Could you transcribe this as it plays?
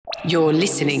You're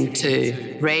listening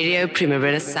to Radio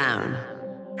Primavera Sound,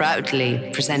 proudly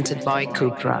presented by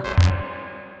Cupra.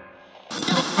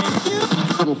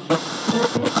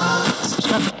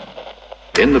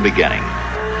 In the beginning,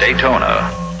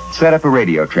 Daytona set up a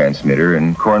radio transmitter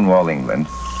in Cornwall, England.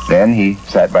 Then he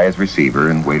sat by his receiver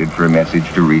and waited for a message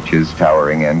to reach his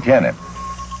towering antenna.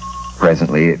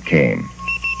 Presently it came. ...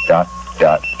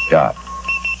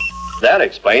 That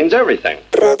explains everything.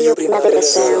 Radio Primavera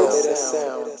Sound.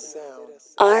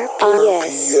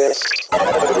 RPS.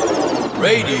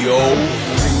 Radio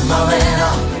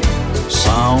Primavera.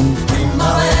 Sound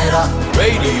Primavera.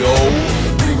 Radio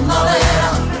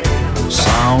Primavera.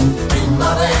 Sound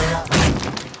Primavera.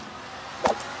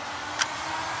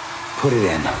 Put it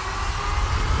in.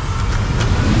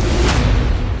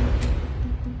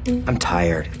 I'm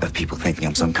tired of people thinking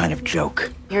I'm some kind of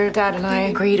joke. Your dad and I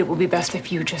agreed it would be best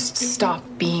if you just stop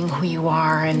being who you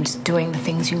are and doing the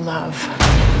things you love.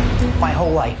 My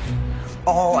whole life,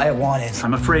 all I wanted.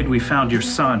 I'm afraid we found your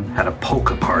son at a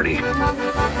polka party.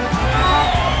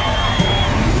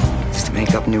 Is to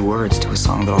make up new words to a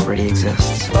song that already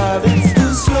exists. But it's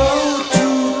too slow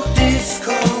to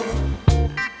disco.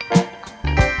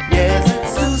 Yes,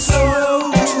 it's too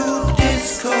slow to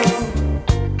disco.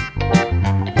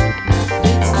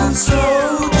 It's too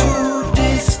slow to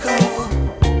disco.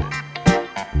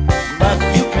 But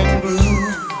you can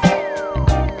groove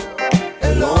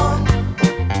along.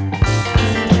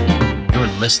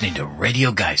 You're listening to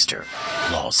Radio Geister,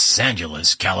 Los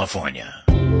Angeles, California.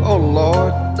 Oh,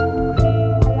 Lord.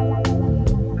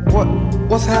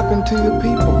 What's happened to your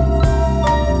people?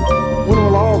 When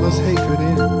will all this hatred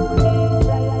end?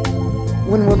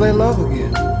 When will they love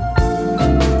again?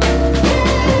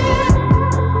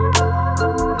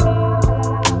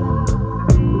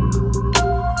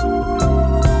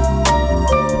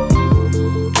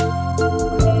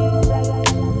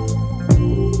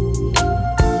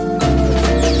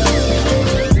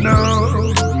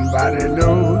 Nobody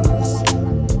knows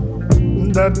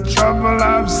the trouble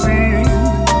I've seen.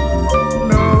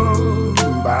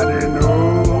 Nobody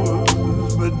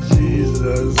knows but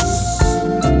Jesus.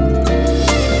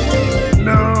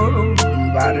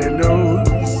 Nobody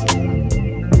knows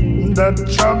the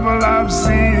trouble I've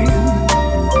seen.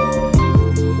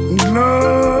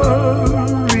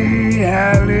 Glory,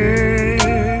 hallelujah.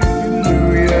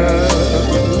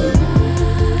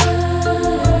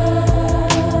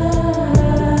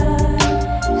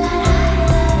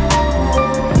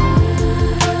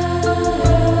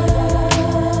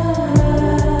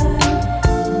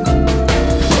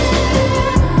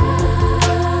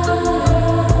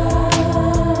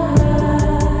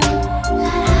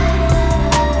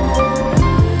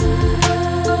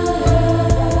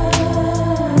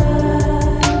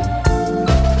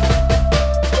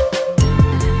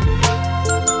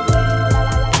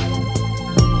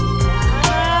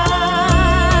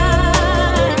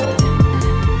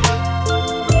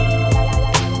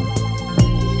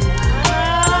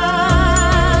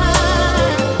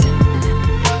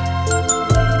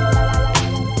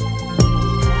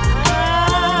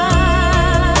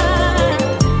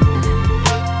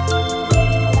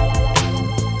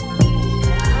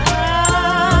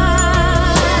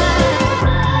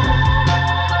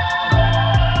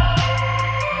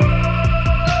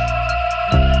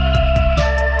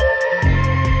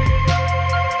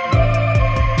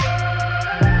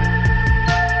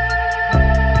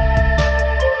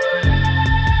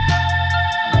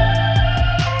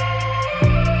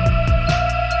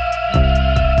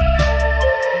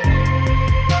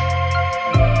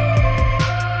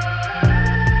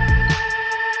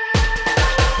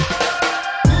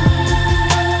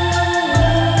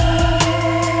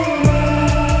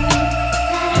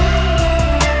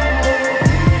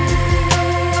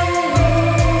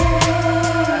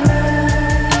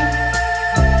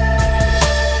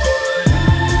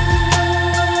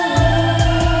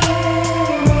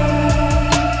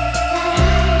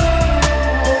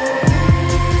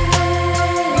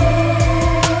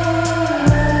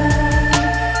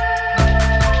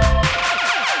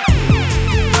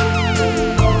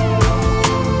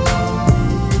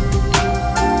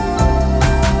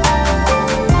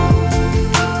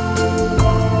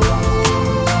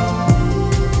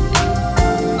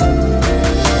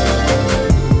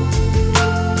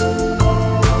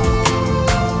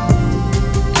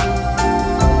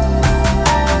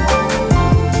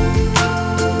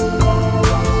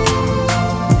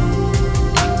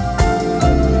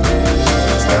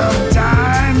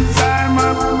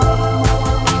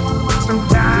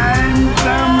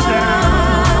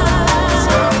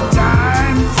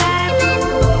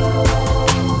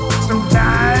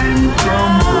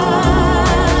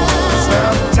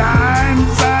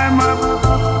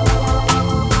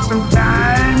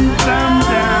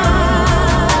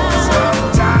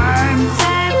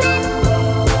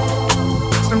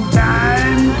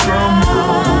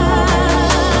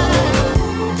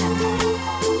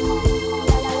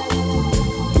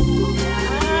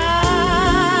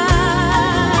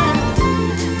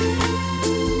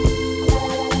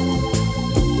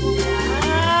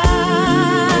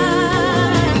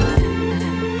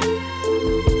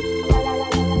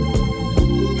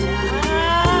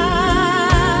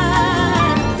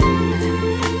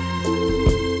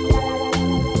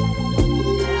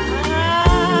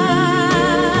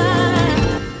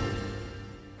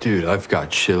 got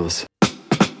chills.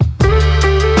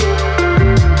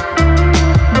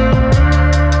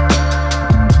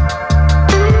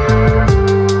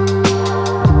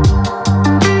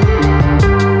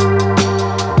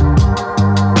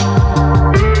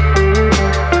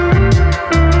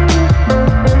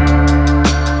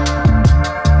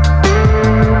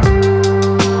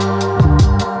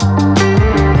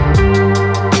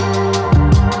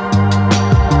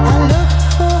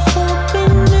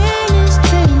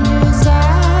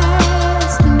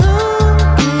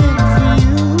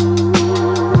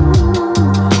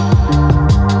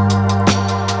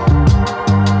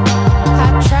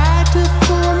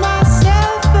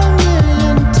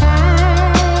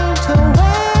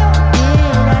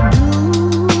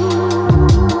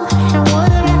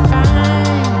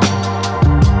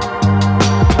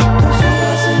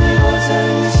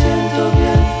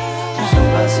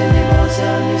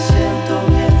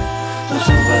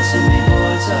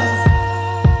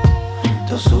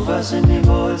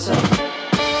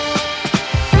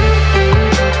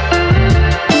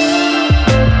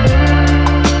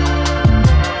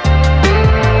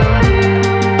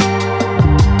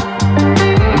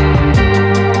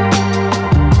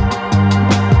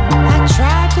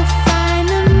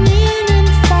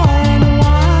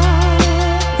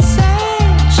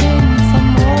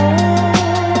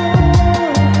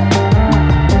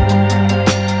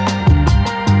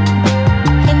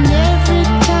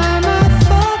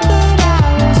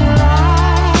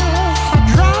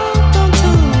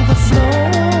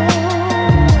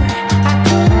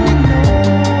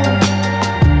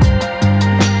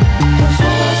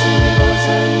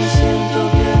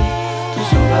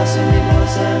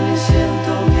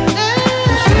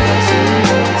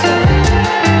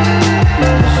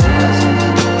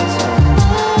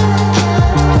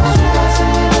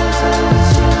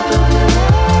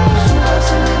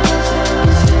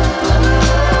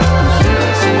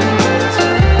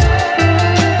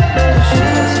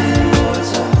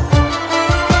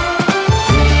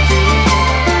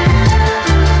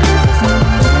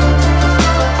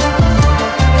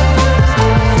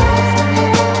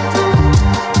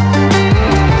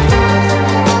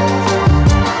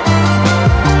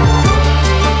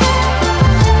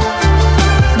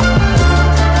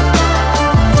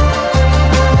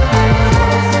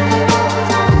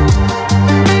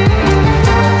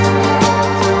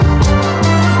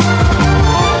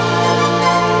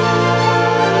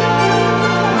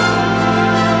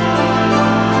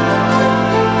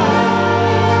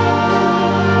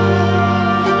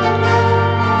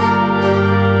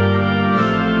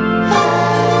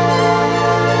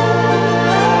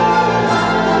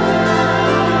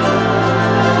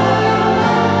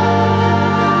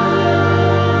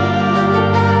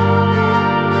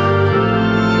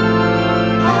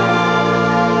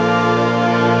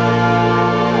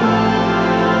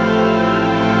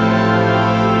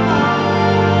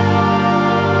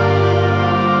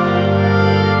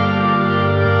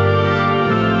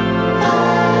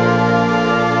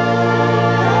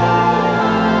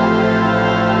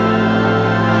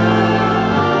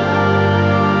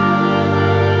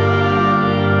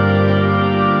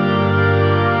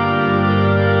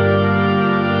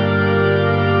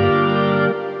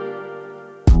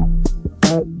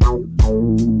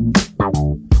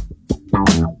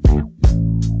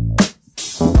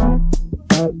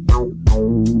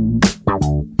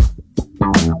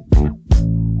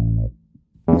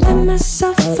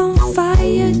 myself on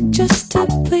fire just to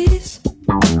please.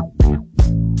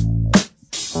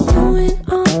 Doing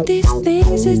all these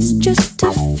things, it's just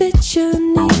to fit your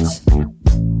needs.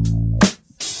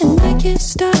 And I can't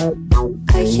stop,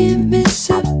 I can't miss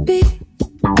a beat.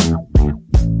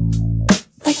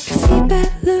 Like a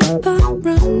feedback loop, I'm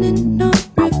running on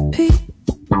repeat.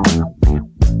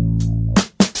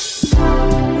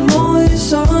 I'm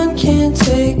always on, can't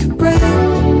take a break.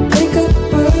 Wake up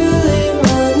early,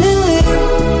 running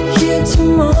late. Here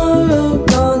tomorrow,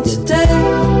 gone today.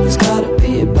 There's gotta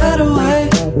be a better way.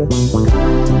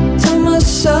 Tell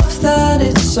myself that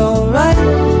it's alright,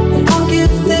 and I'll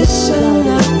give this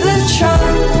another try.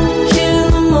 Here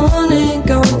in the morning,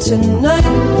 gone tonight.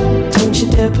 Don't you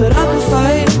dare put up a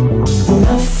fight.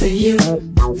 Enough for you,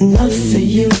 enough for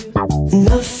you,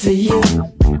 enough for you.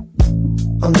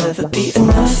 I'll never be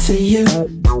enough for you,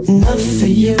 enough for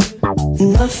you,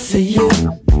 enough for you.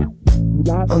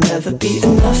 I'll never be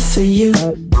enough for you,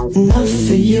 enough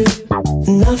for you,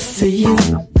 enough for you.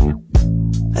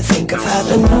 I think I've had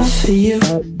enough for you,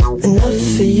 enough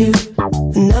for you,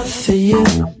 enough for you.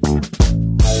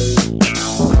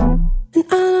 And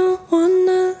I don't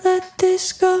wanna let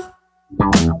this go.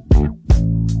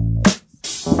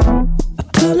 I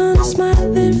put on a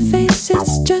smiling face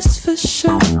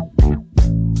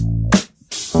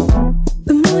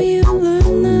The more you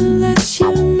learn, the less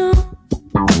you know.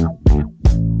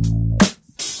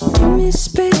 Give me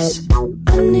space,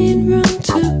 I need room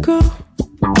to grow.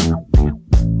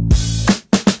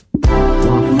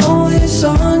 I'm always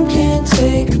on, can't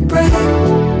take a break.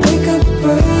 Wake up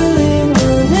early,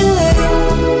 running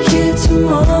late. Here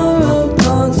tomorrow,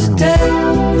 gone today.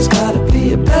 There's gotta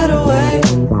be a better way.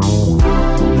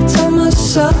 I tell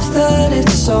myself that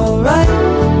it's alright,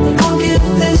 and I'll give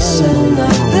this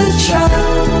another try.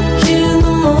 Here in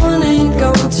the morning,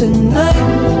 gone tonight.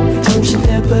 Don't you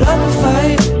dare put up a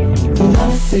fight.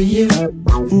 Enough for you,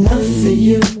 enough for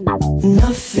you,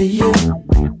 enough for you.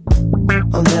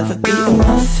 I'll never be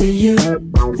enough for you,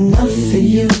 enough for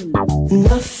you,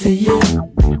 enough for you.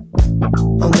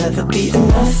 I'll never be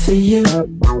enough for you,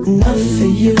 enough for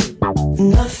you,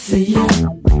 enough for you.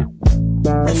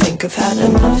 I think I've had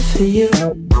enough for you,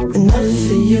 enough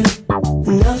for you,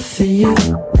 enough for you.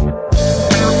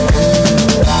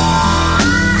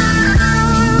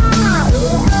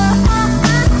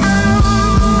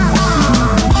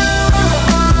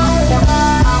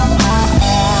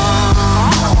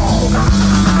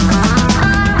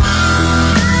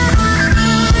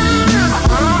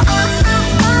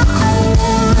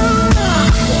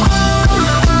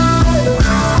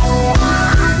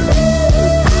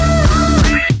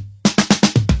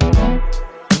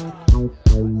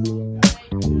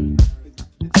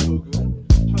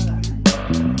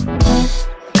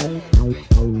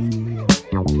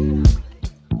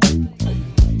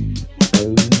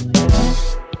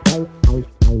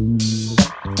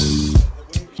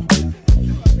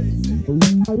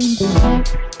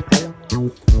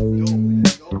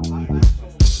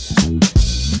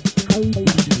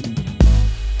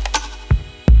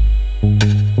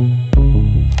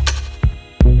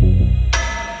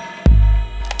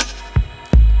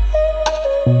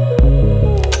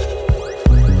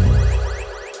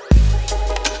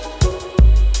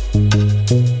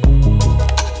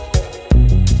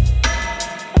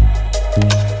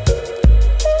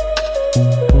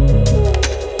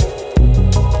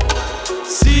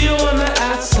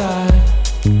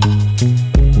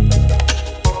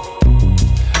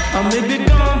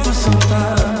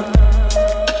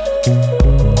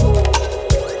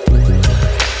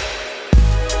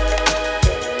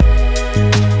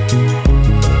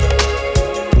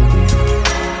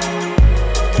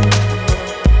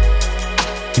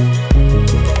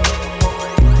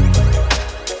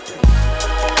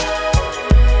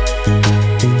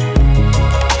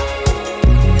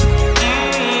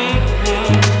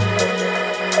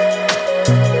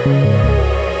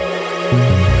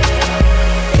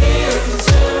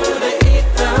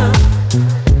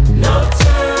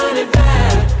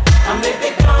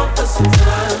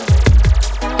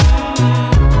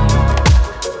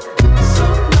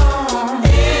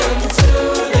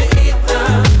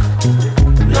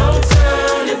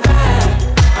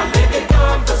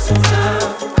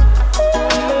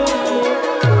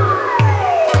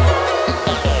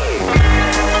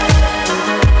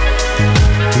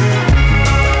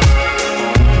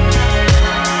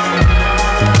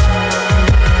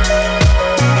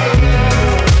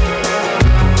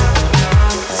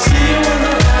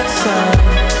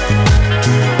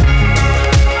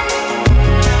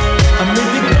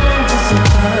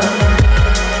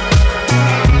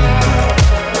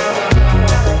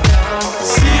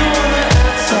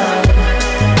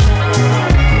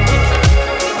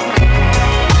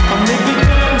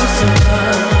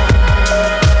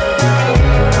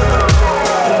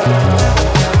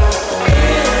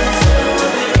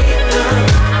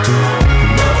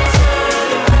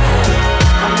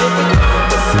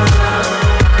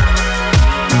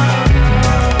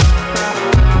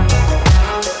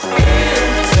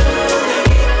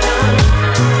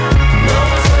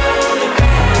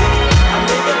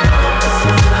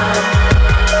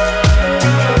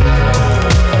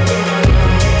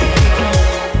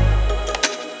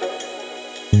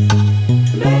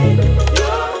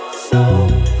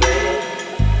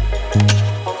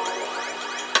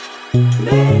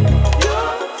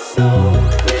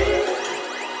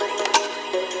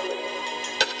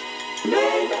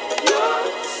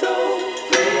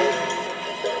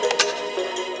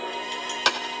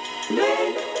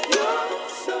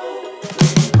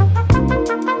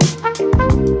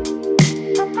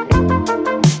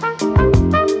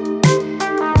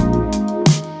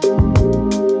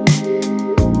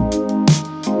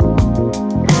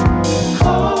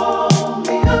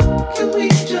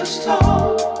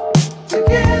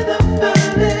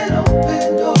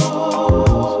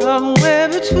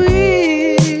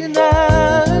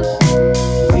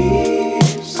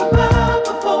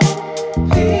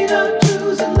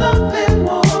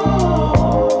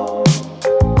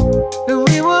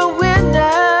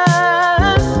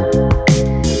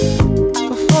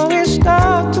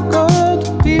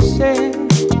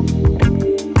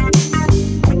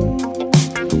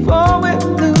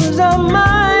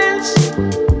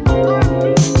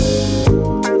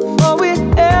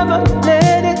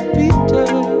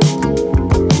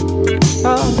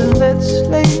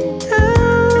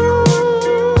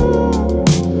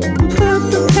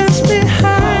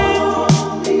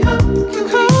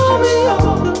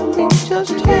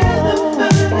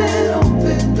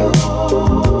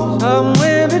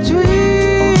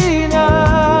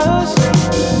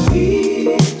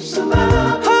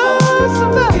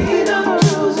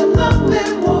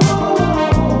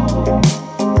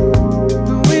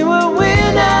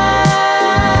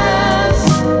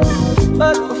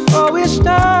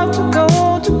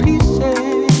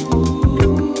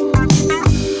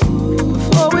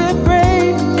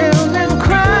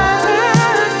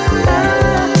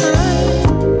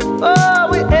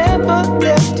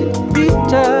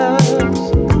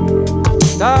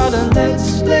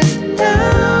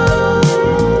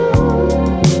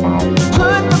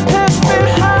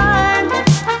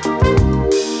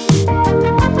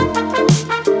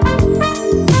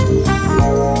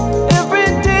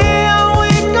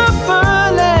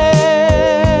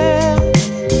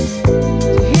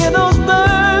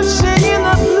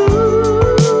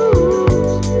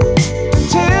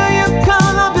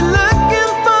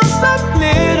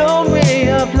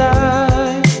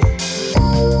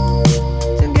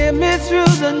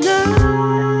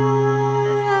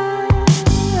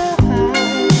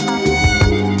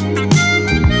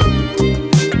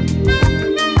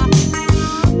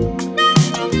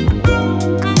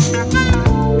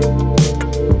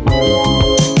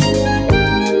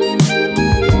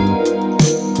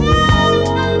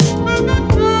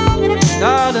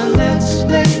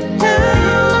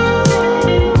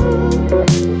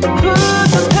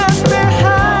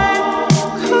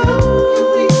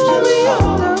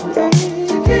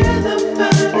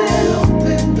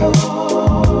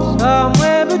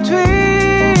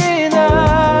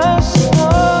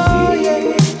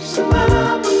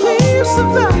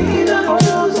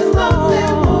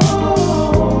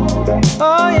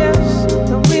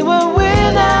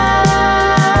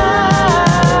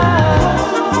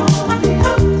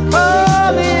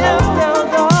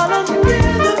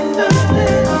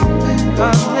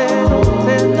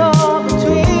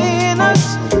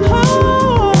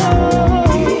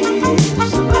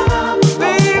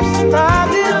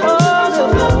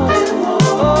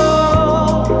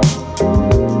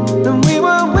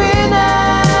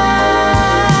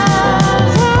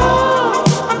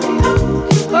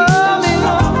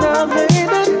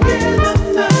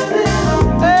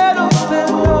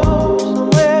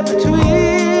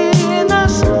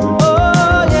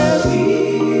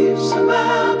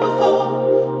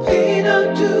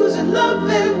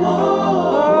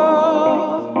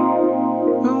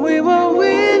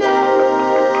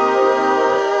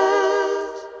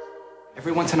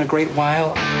 Every once in a great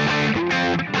while,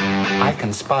 I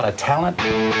can spot a talent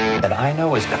that I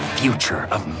know is the future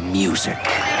of music.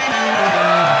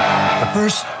 But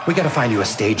first, we gotta find you a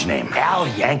stage name. Al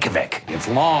Yankovic. It's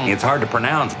long, it's hard to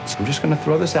pronounce. So I'm just gonna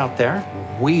throw this out there.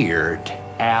 Weird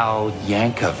Al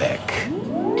Yankovic.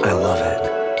 I love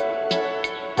it.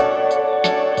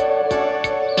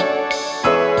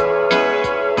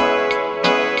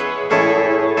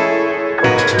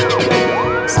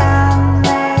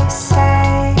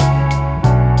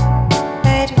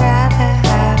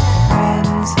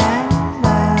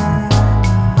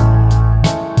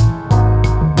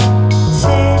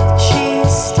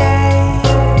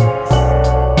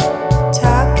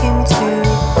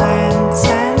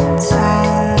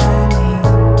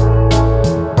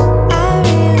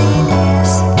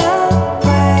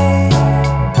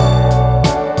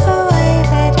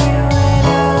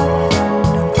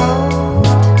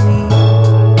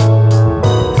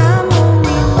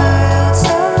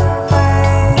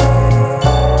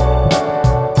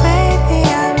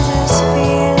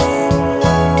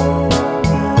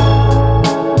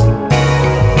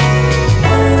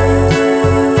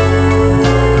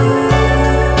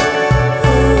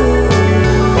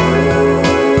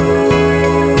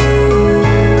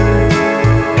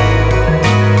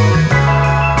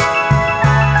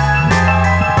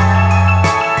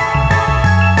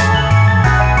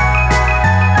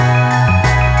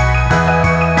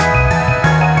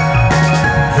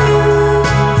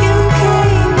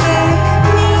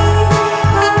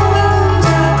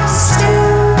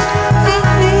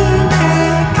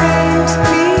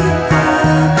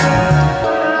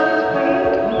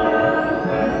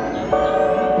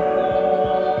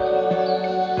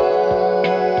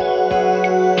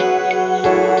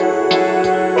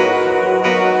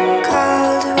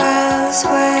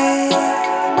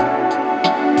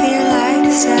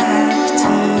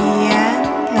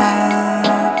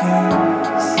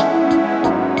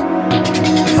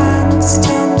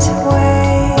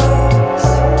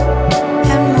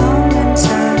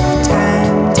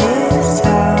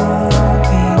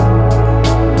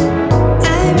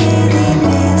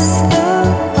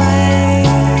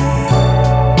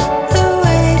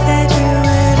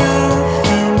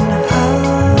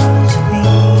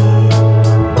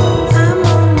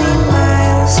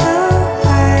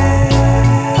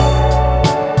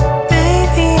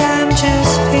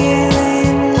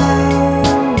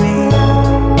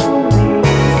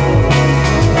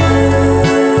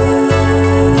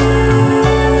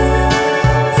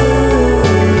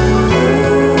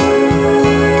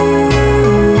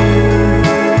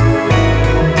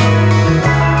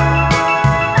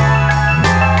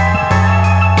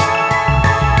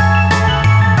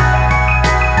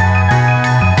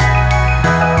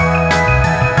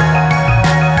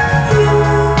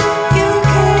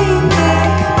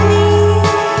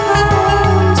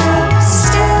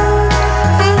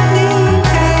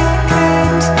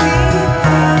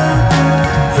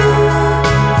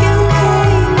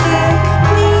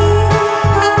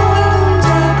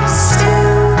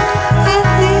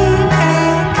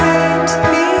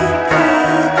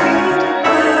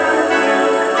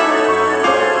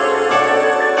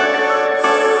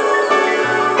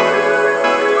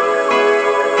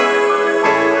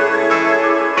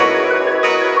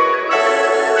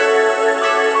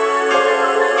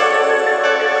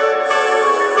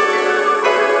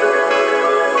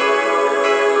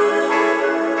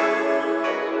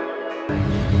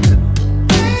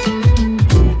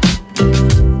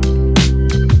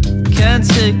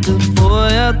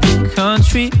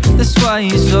 That's why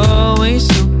he's always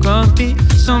so grumpy.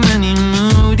 So many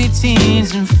moody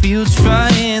teens and fields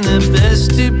trying their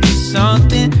best to be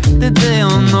something that they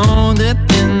all know that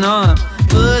they're not,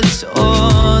 but it's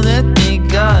all that they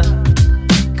got.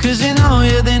 Cause they know,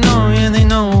 yeah, they know, yeah, they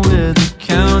know where the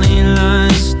county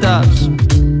line stops.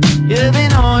 Yeah, they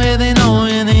know, yeah, they know,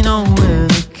 yeah, they know where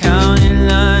the county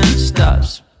line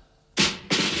stops.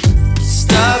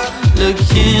 Stop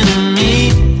looking at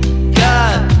me,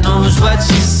 God knows what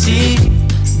you see.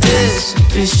 This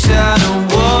fish out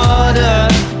of water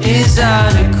is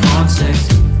out of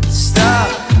context. Stop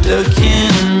looking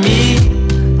at me,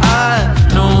 I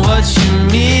know what you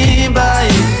mean by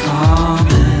your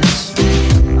comments.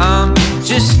 I'm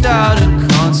just out of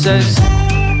context.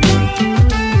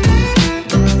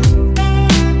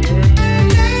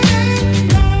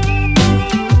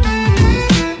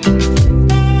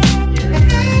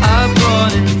 I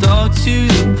brought a dog to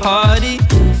the party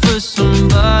for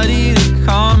somebody to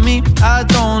call me. I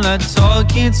don't like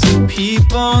talking to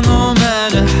people, no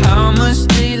matter how much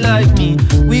they like me.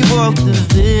 We walk the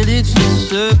village in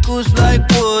circles like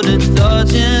water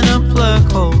dodging a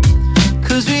plug hole.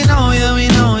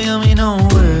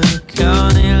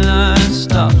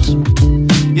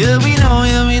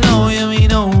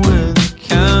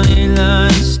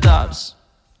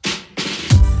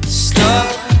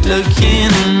 looking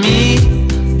at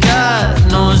me.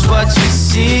 God knows what you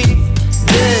see.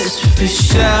 This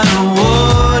fish out of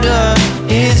water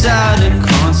is out of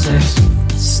context.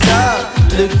 Stop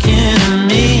looking at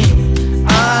me.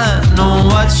 I know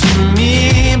what you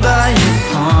mean by your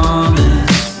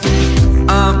comments.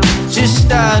 I'm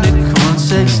just out of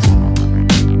context.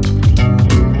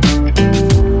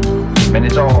 And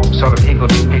it's all sort of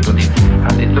higgledy-piggledy,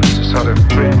 and it looks a sort of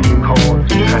grim, cold,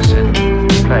 depressing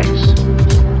place.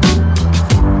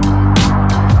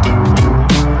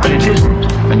 But it isn't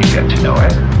when you get to know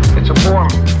it. It's a warm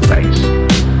place.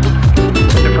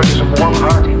 Therefore, it's a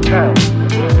warm-hearted town.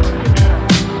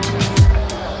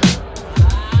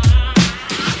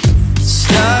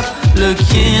 Stop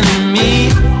looking at me.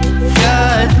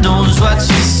 God knows what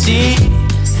you see.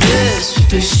 This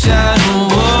fish out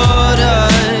of water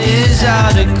is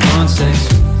out of context.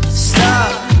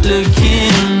 Stop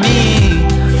looking at me.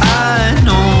 I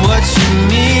know what you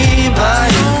mean by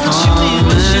your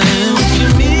comments.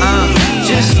 I'm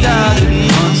just out of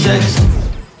context.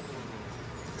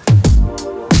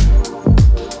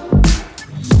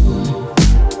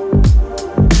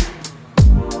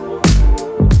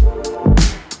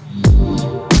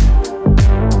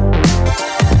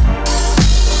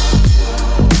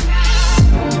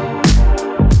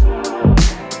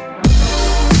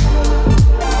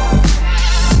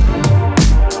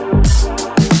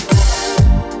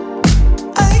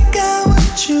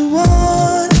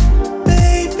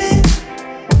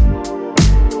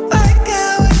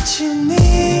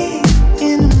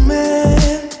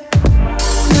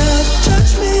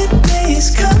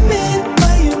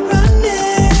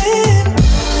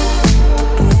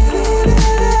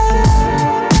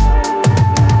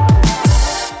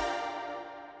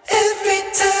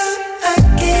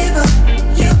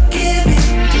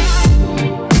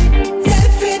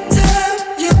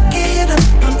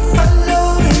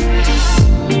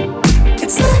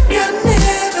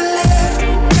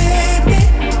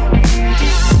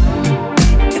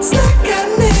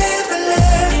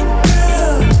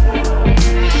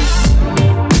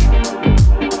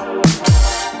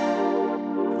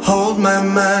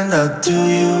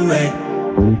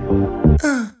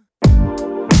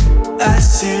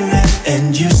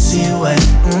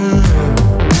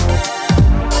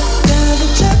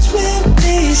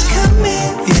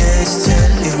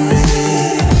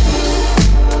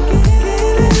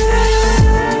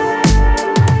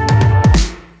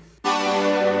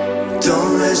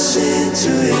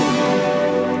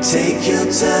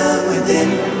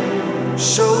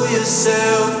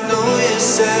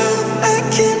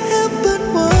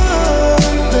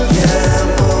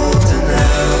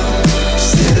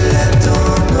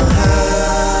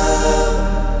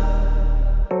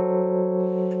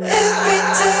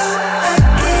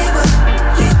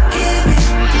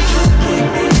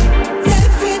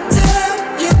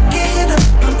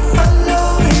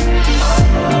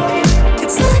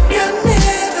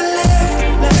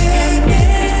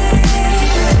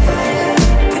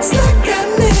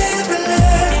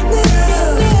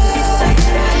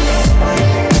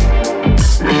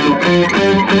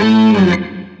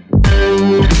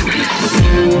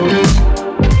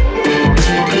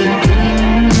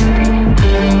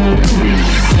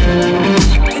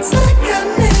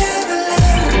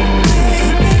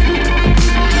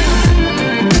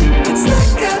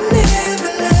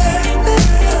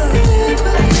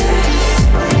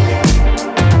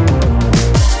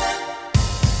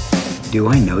 Do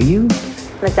I know you?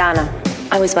 Madonna.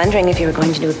 I was wondering if you were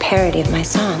going to do a parody of my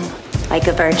song, Like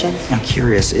a Virgin. I'm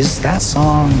curious, is that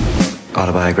song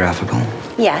autobiographical?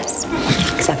 Yes,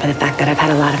 except for the fact that I've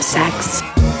had a lot of sex.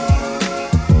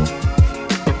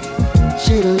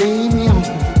 She'll leave me on.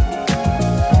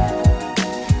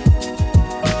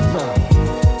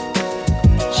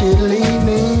 She'll leave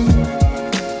me.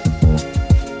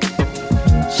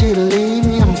 She'll leave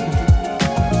me on.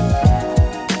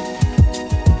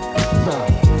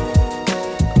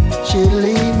 She'll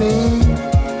leave me.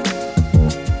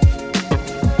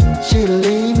 She'll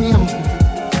leave me on.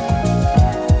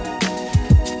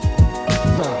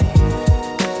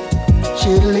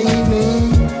 She'll leave me.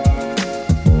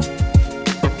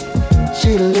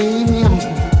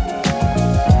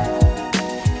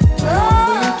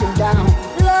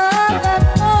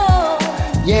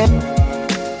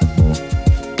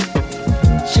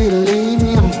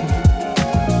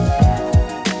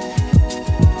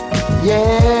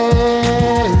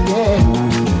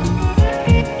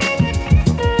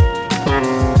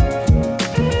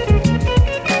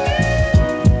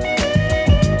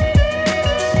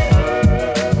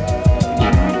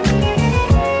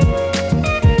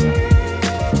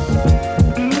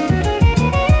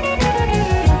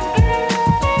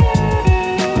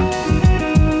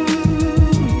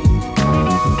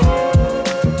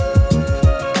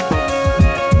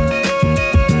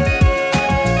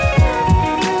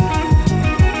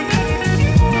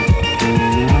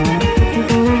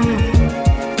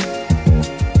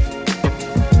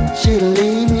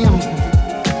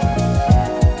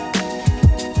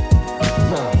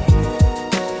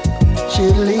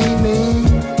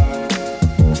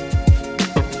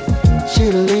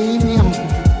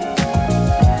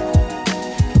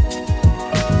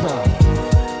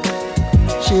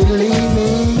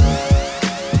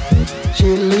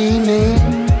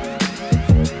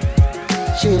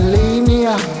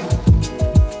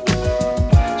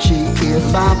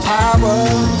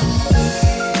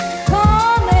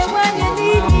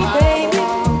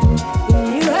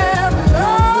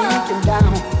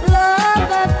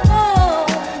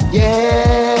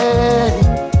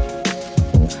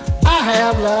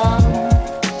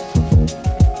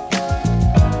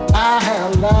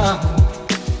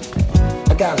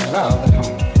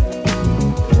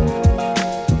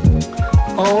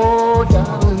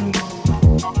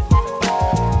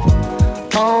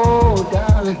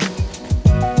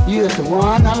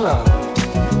 one I love.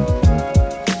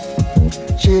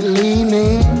 She'd leave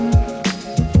me,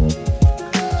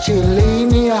 she'd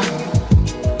leave me out.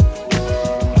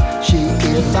 She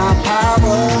is my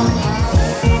power.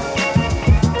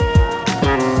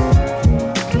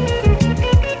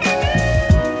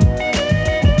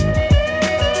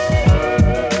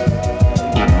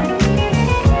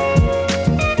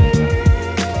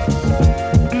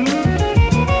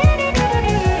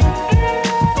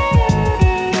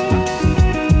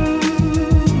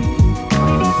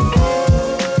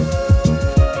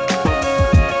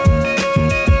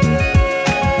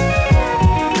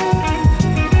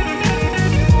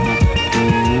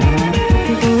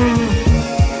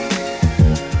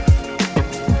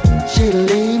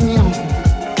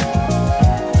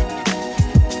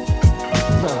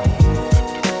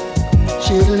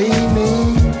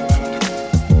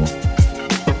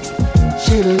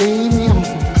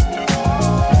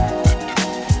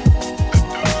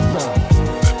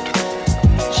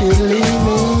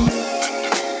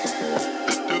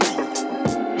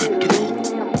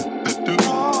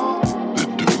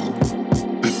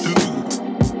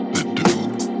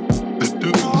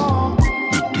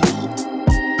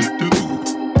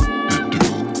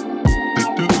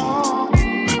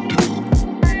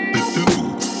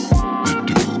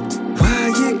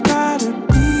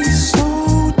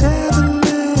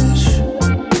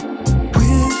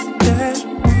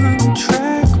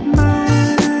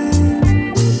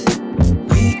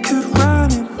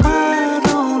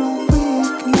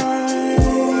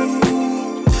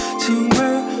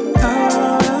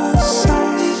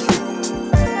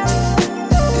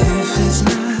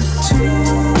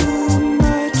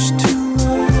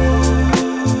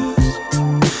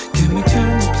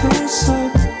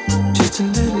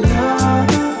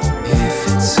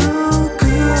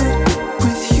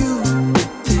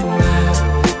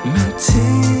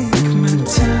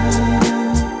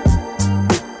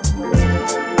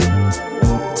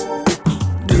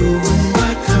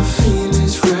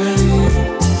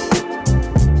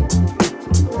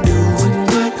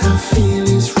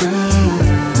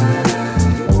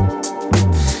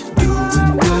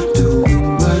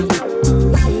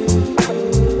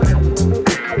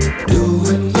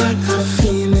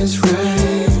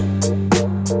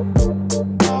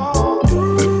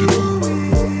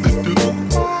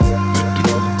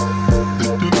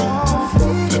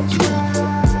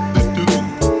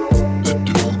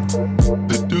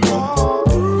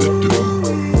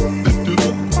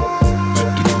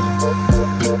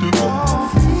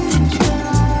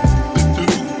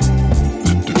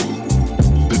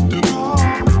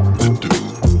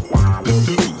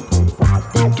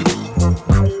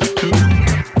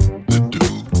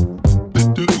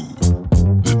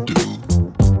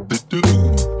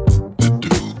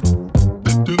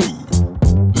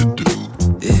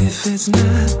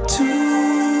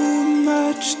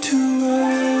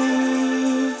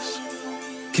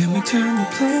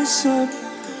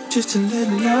 Just a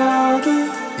little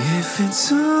louder. If it's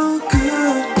so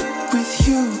good with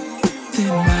you,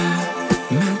 then I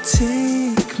might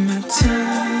take my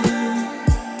time.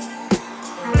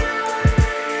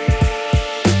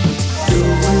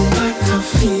 Doing what I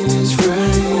feel is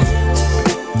right.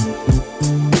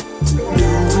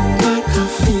 Doing what I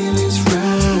feel is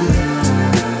right.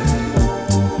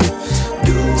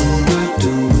 Doing what.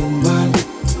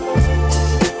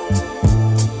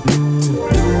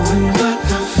 Doing what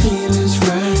I feel is right.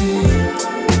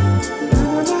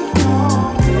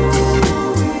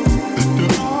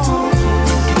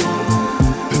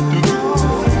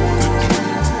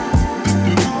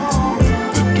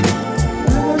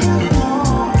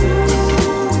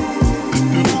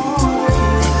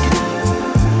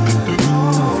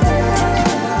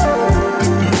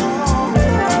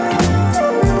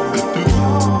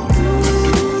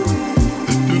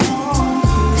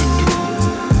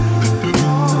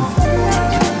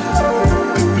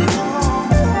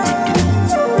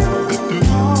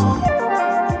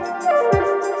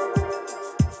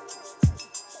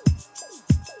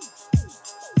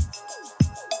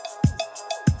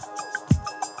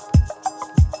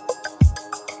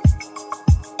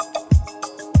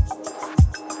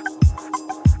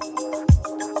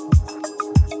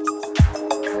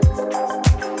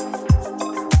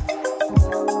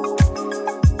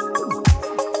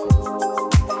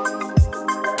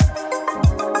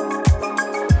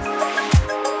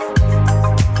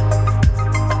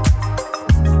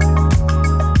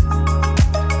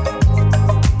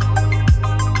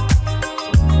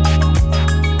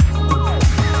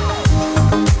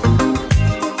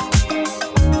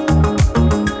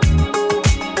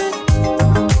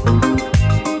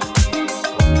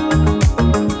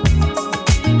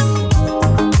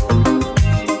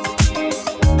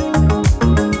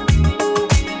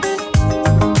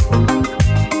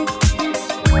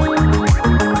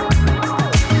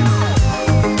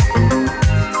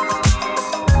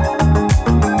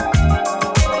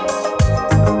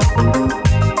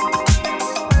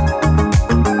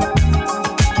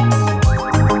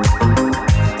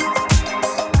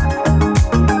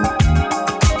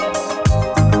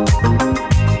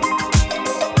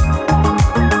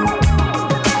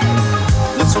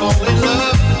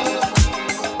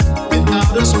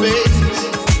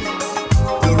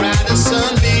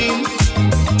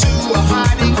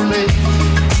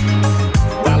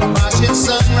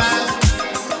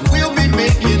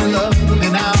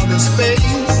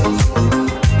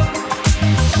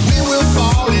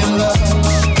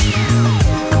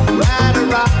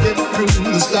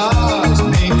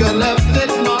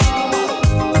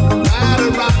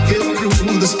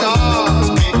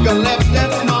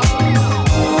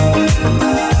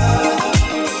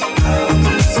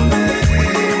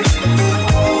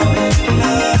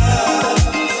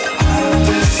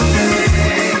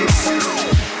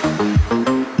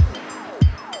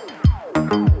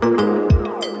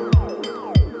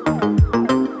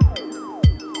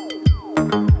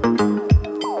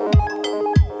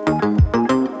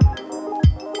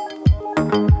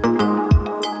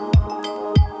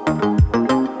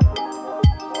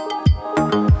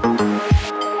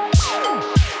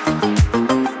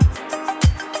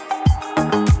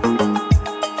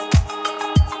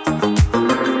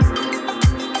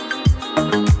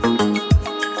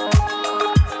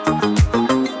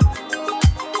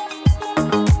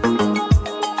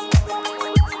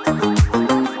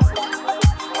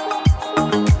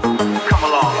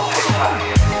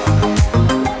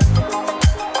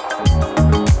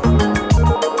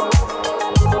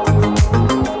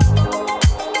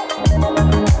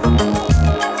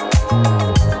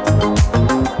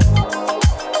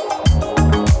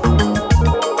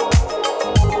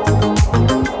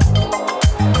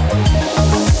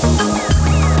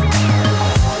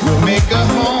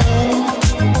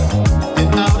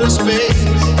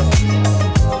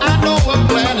 a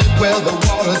planet where the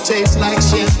water tastes like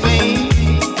champagne.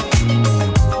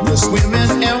 We're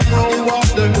swimming emerald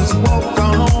waters, walk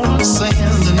on the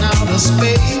sand in outer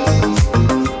space.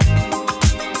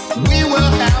 We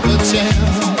will have a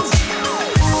chance.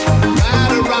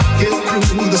 Ride a rocket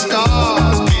through the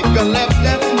stars, make a left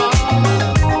at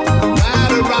Mars.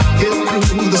 Ride a rocket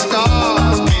through the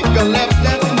stars, make a left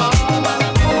at Mars.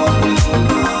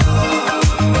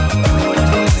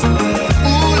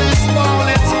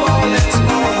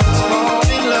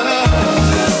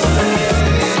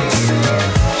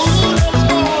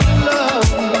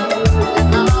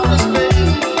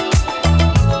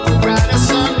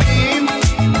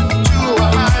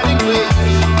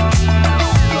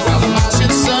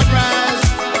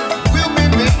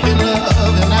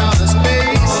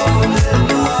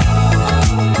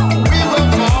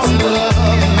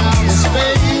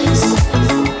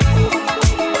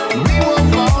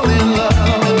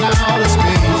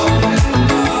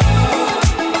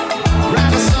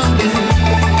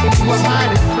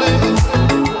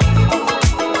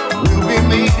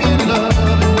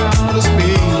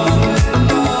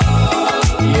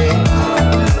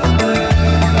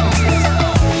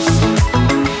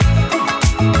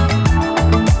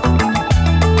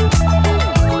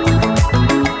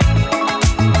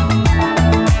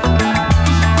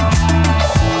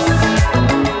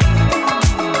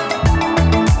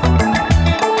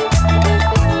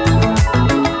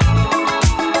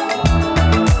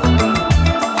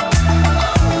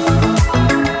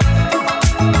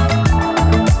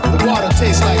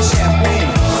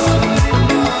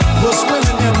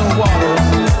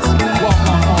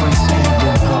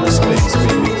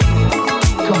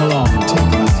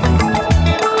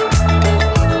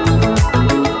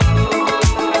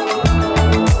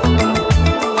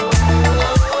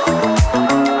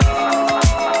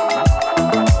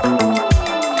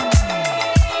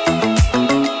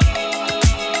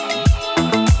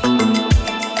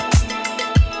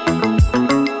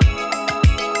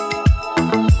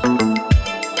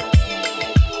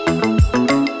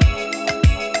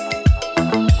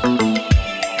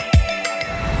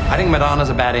 Madonna's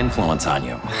a bad influence on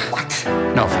you. What?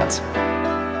 No offense.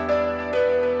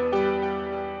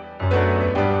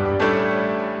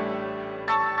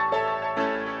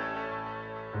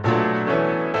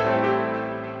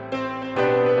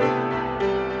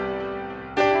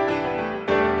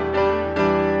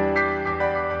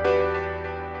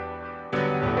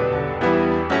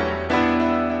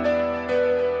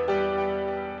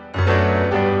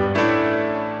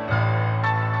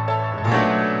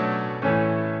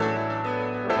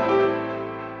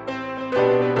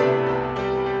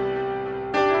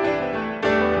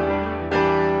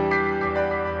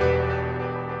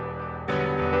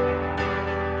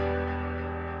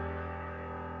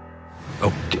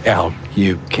 Al,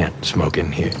 you can't smoke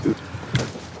in here.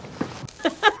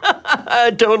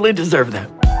 I totally deserve that.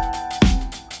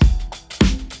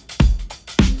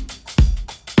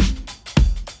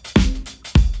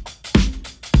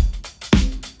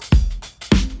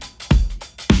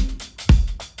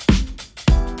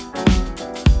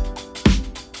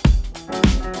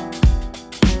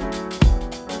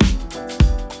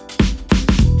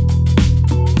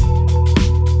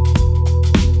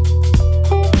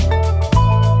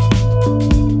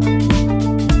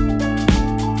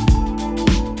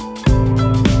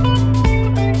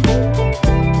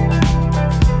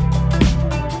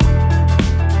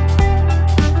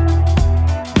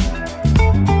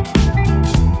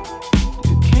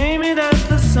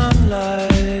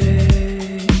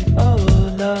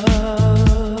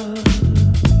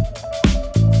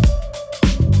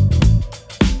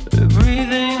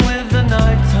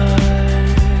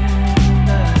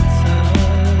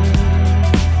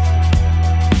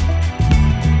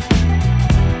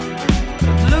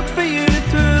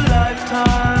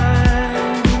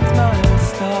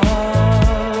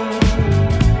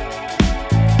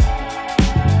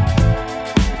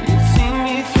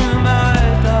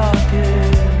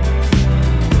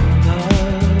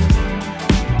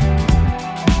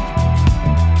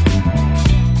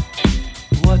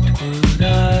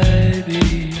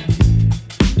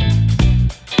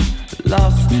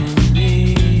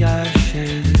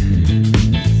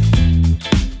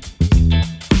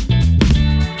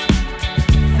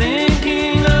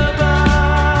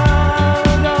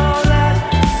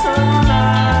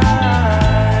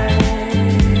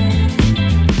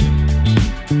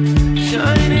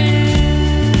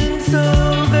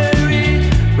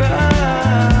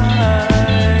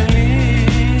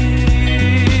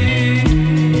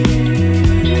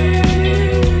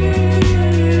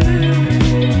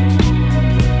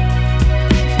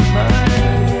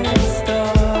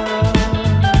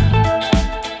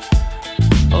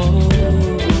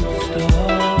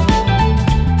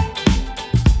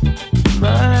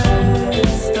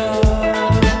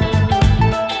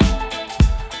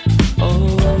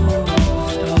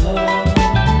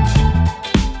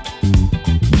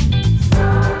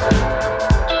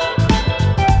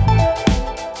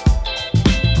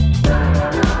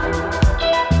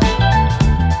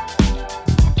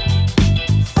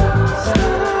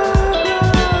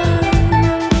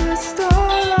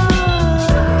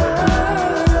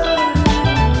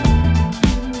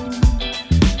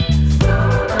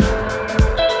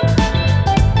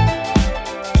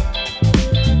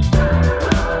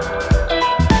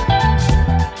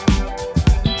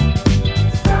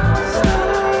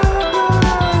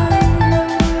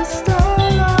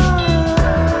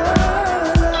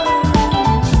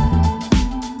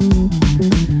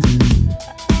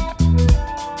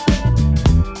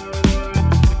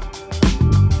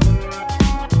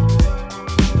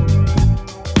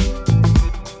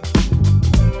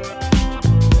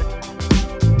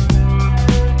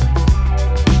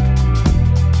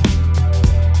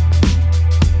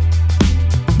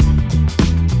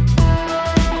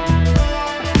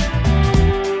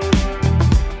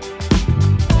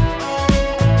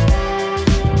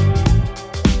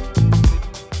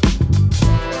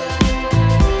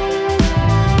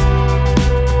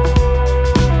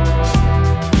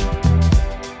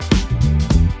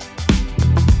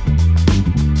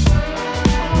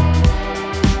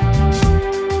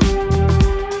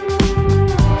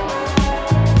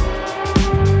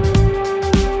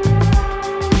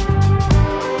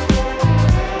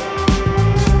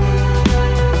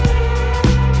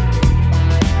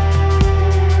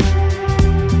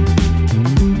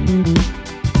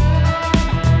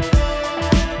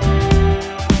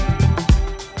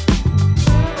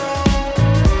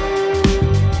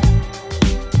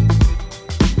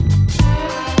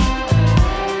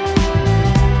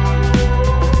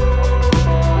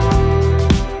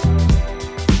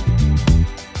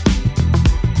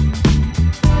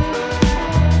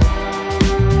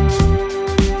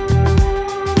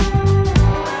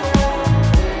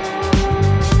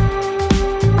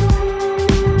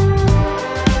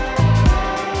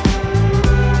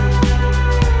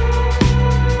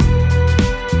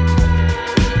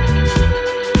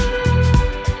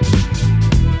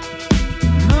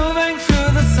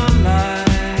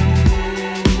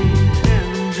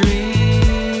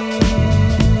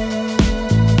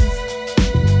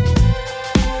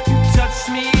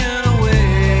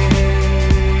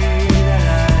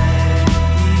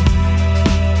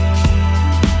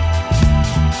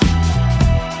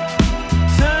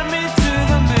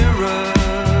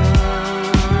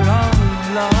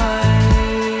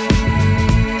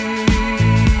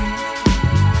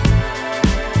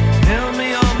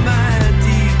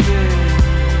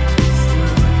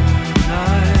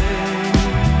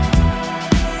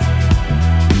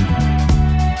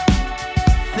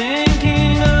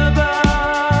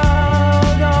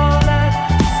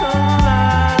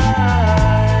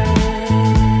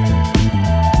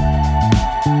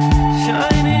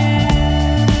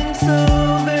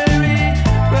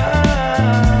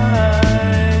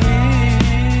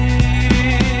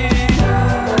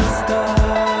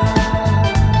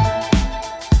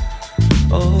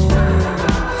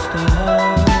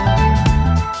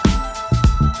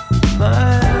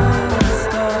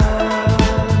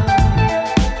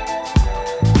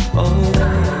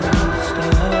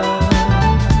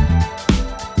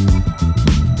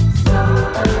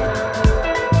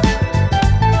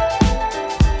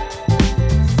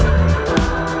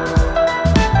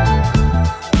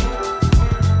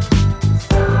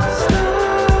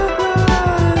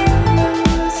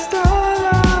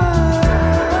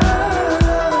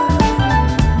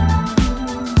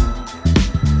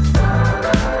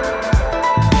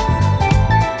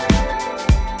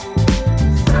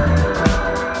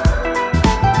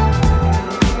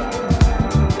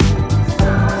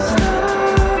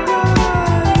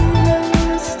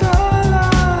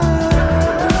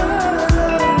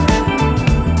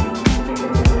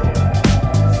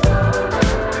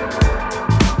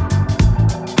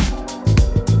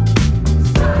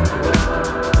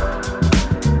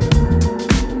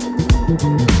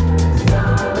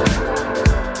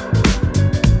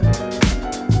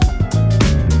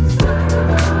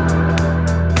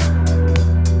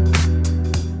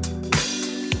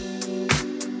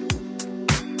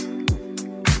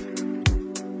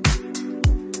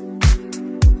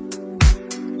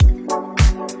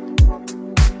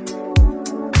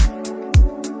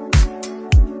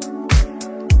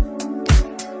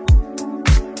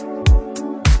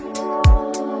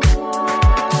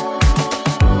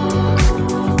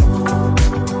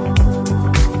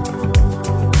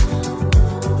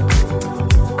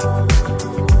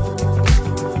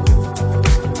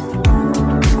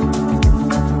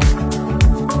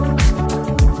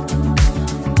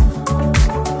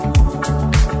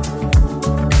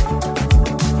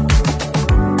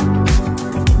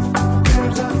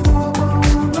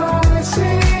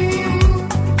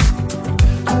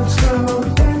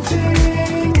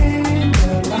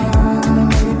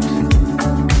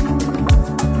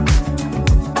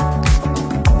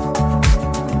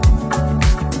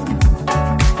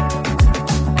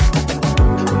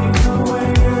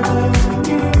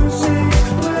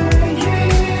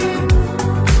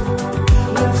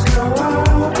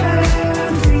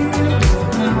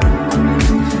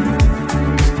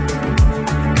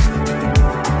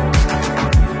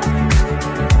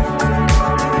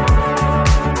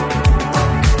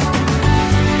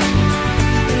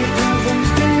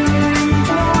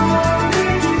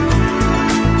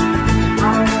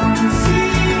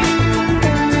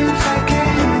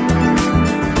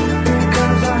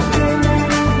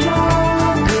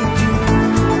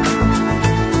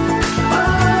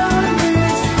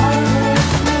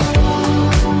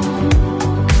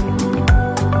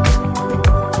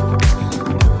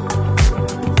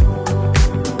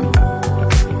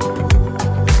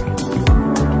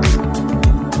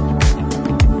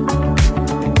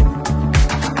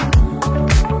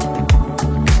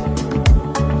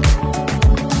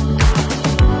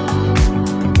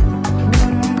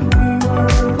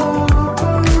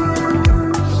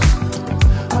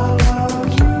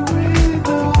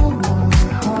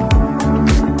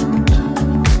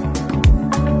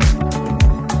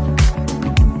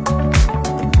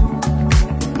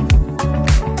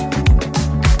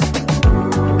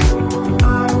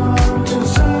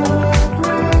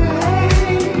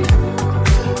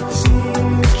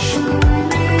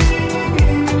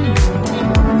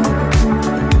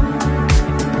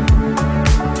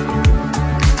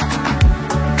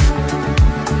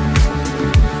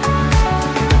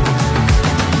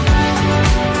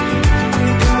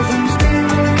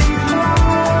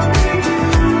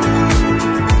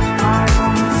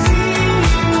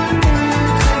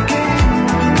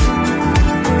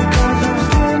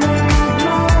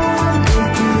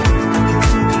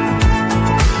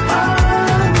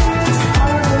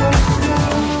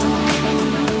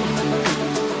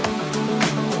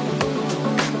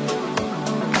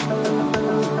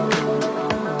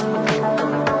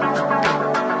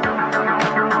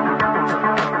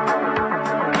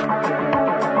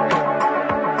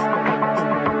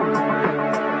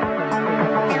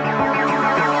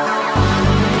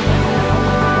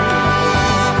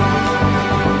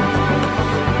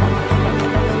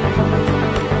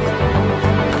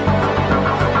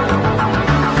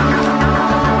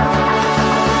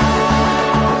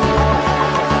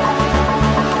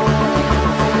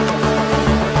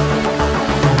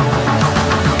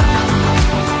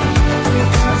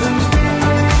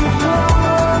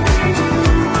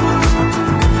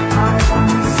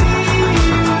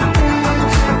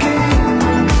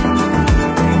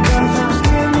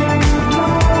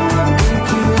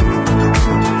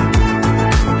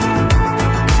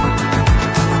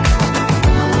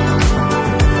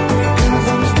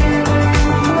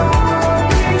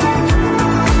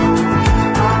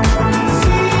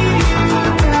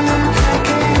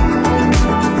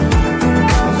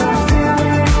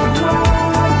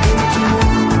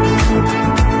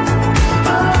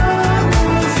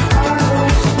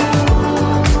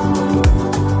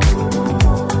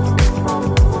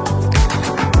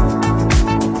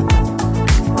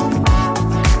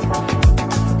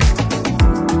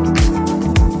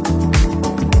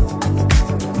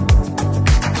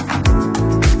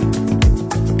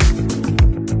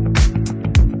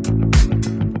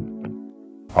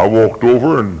 I walked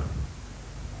over and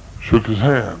shook his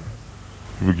hand.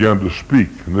 He began to speak,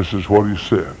 and this is what he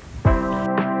said.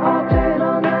 All day and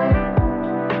all night,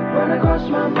 run across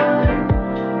my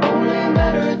mind, only a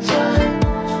matter of time.